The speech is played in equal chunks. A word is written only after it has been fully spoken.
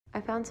I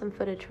found some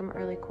footage from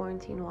early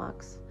quarantine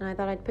walks, and I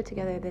thought I'd put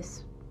together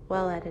this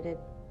well-edited,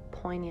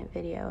 poignant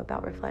video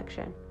about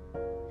reflection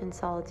and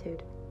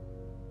solitude.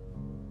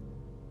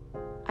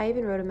 I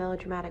even wrote a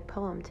melodramatic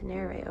poem to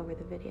narrate over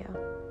the video.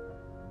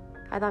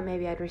 I thought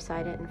maybe I'd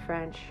recite it in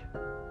French,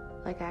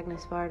 like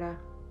Agnes Varda.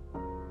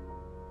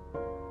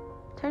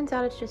 Turns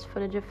out it's just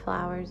footage of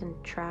flowers and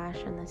trash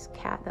and this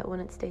cat that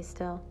wouldn't stay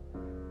still.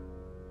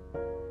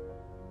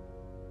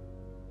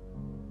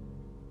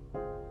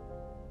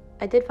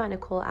 I did find a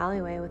cool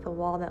alleyway with a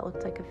wall that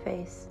looked like a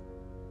face.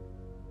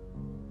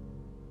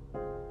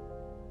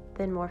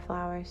 Then more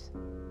flowers.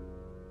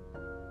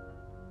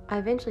 I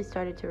eventually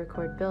started to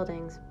record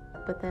buildings,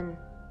 but then,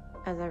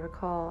 as I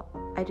recall,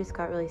 I just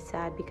got really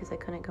sad because I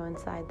couldn't go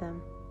inside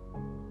them.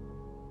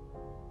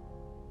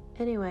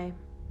 Anyway,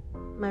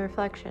 my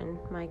reflection,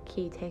 my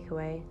key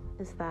takeaway,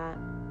 is that,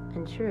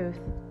 in truth,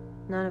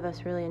 none of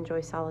us really enjoy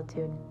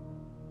solitude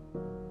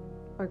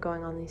or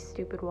going on these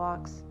stupid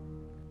walks.